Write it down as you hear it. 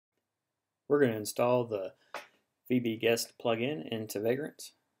We're going to install the vbguest plugin into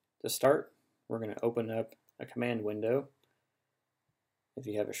Vagrant. To start, we're going to open up a command window. If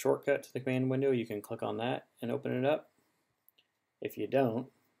you have a shortcut to the command window, you can click on that and open it up. If you don't,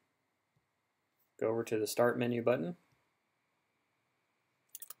 go over to the Start menu button,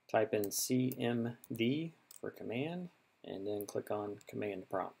 type in CMD for command, and then click on Command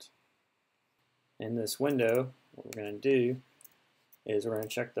Prompt. In this window, what we're going to do is we're going to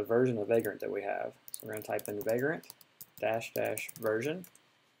check the version of Vagrant that we have. So we're going to type in Vagrant -- version.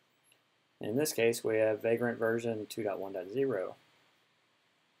 In this case, we have Vagrant version 2.1.0.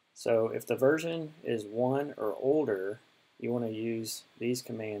 So if the version is 1 or older, you want to use these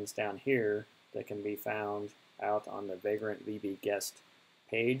commands down here that can be found out on the Vagrant vbguest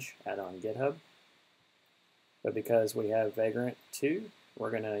page out on GitHub. But because we have Vagrant 2,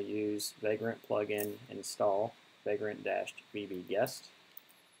 we're going to use Vagrant plugin install Vagrant - vbguest.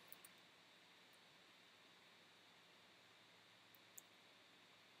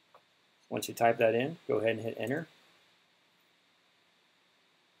 Once you type that in, go ahead and hit enter.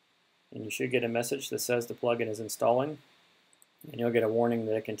 And you should get a message that says the plugin is installing. And you'll get a warning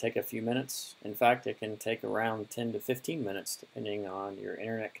that it can take a few minutes. In fact, it can take around 10 to 15 minutes depending on your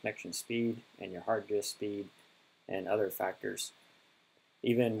internet connection speed and your hard disk speed and other factors.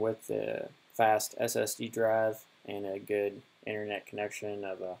 Even with the fast SSD drive and a good internet connection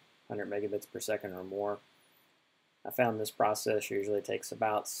of 100 megabits per second or more, I found this process usually takes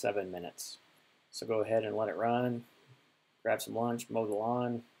about 7 minutes. So go ahead and let it run, grab some lunch, mow the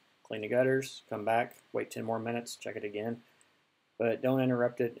lawn, clean the gutters, come back, wait 10 more minutes, check it again. But don't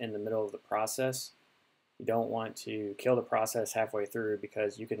interrupt it in the middle of the process. You don't want to kill the process halfway through,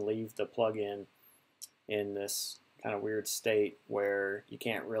 because you can leave the plugin in this kind of weird state where you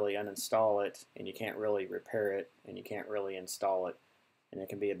can't really uninstall it, and you can't really repair it, and you can't really install it, and it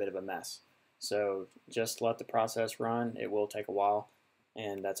can be a bit of a mess. So just let the process run. It will take a while,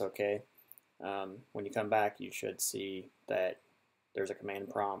 and that's okay. When you come back, you should see that there's a command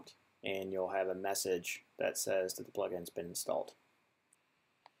prompt, and you'll have a message that says that the plugin's been installed.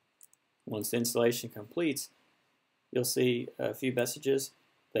 Once the installation completes, you'll see a few messages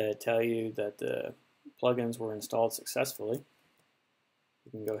that tell you that the plugins were installed successfully.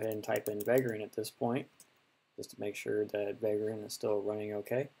 You can go ahead and type in Vagrant at this point, just to make sure that Vagrant is still running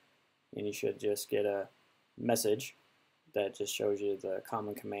okay. And you should just get a message that just shows you the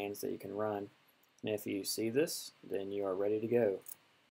common commands that you can run. And if you see this, then you are ready to go.